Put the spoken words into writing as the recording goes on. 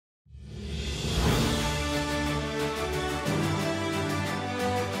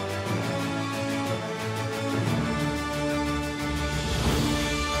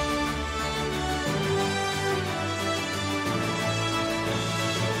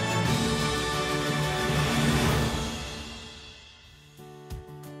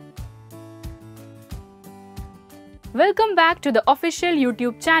Welcome back to the official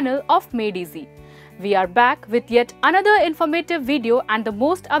YouTube channel of MADEEASY. We are back with yet another informative video and the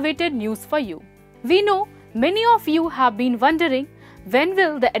most awaited news for you. We know many of you have been wondering when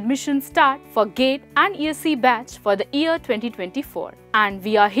will the admission start for GATE and ESE batch for the year 2024. And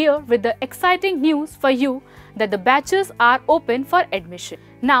we are here with the exciting news for you that the batches are open for admission.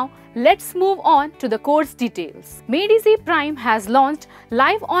 Now, let's move on to the course details. MADEEASY Prime has launched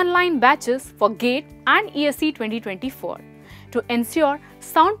live online batches for GATE and ESE 2024 to ensure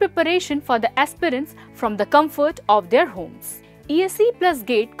sound preparation for the aspirants from the comfort of their homes. ESE plus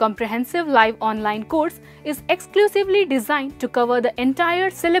GATE comprehensive live online course is exclusively designed to cover the entire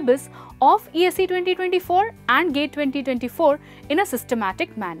syllabus of ESE 2024 and GATE 2024 in a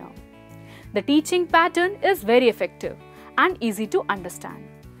systematic manner. The teaching pattern is very effective and easy to understand,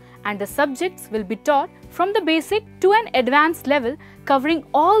 and the subjects will be taught from the basic to an advanced level, covering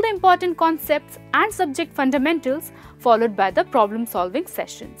all the important concepts and subject fundamentals, followed by the problem-solving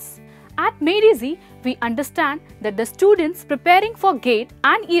sessions. At MADEEASY, we understand that the students preparing for GATE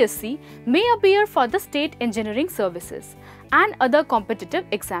and ESE may appear for the state engineering services and other competitive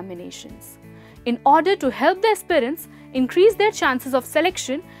examinations. In order to help the aspirants increase their chances of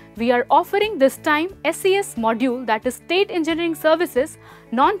selection, we are offering this time SES module, that is State Engineering Services,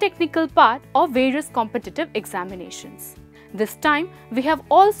 non-technical part of various competitive examinations. This time, we have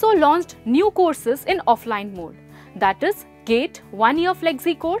also launched new courses in offline mode, that is GATE 1-year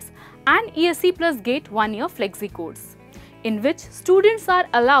Flexi course and ESE plus GATE 1-year Flexi course, in which students are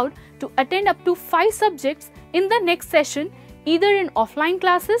allowed to attend up to 5 subjects in the next session, either in offline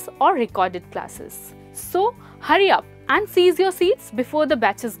classes or recorded classes. So, hurry up and seize your seats before the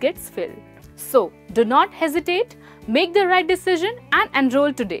batches gets filled. So, do not hesitate, make the right decision and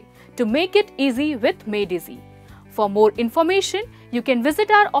enroll today to make it easy with MADEEASY. For more information, you can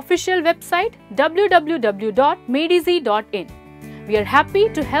visit our official website www.madeeasy.in. We are happy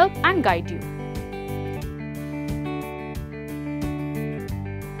to help and guide you.